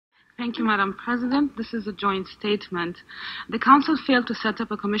Thank you, Madam President. This is a joint statement. The Council failed to set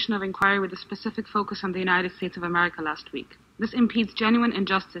up a commission of inquiry with a specific focus on the United States of America last week. This impedes genuine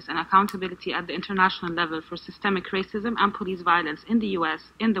injustice and accountability at the international level for systemic racism and police violence in the US,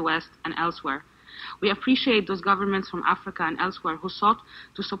 in the West, and elsewhere. We appreciate those governments from Africa and elsewhere who sought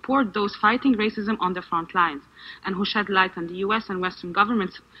to support those fighting racism on the front lines and who shed light on the US and Western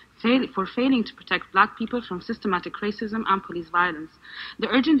governments for failing to protect Black people from systematic racism and police violence. The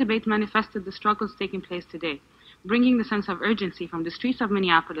urgent debate manifested the struggles taking place today, bringing the sense of urgency from the streets of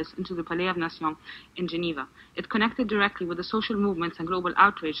Minneapolis into the Palais of Nations in Geneva. It connected directly with the social movements and global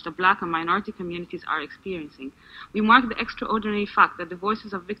outrage the Black and minority communities are experiencing. We mark the extraordinary fact that the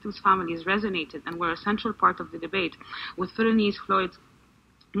voices of victims' families resonated and were a central part of the debate, with Philonis Floyd's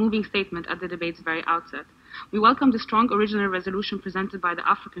moving statement at the debate's very outset. We welcome the strong original resolution presented by the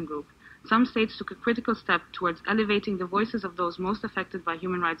African group. Some states took a critical step towards elevating the voices of those most affected by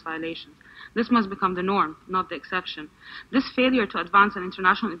human rights violations. This must become the norm, not the exception. This failure to advance an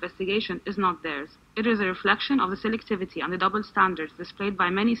international investigation is not theirs. It is a reflection of the selectivity and the double standards displayed by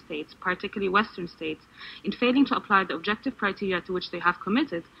many states, particularly Western states, in failing to apply the objective criteria to which they have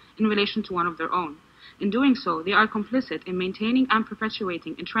committed in relation to one of their own. In doing so, they are complicit in maintaining and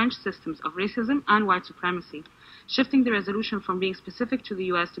perpetuating entrenched systems of racism and white supremacy. Shifting the resolution from being specific to the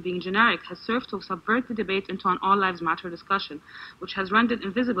US to being generic has served to subvert the debate into an all lives matter discussion, which has rendered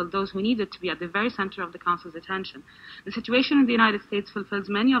invisible those who needed to be at the very center of the Council's attention. The situation in the United States fulfills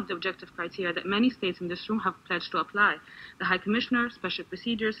many of the objective criteria that many states in this room have pledged to apply. The High Commissioner, special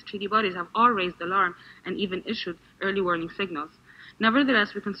procedures, treaty bodies have all raised alarm and even issued early warning signals.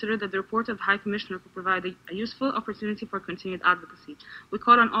 Nevertheless, we consider that the report of the High Commissioner could provide a useful opportunity for continued advocacy. We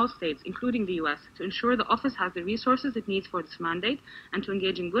call on all states, including the US, to ensure the office has the resources it needs for this mandate and to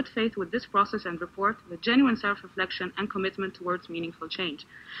engage in good faith with this process and report with genuine self-reflection and commitment towards meaningful change.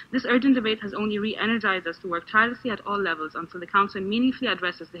 This urgent debate has only re-energized us to work tirelessly at all levels until the Council meaningfully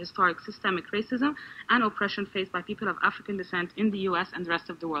addresses the historic systemic racism and oppression faced by people of African descent in the US and the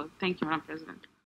rest of the world. Thank you, Madam President.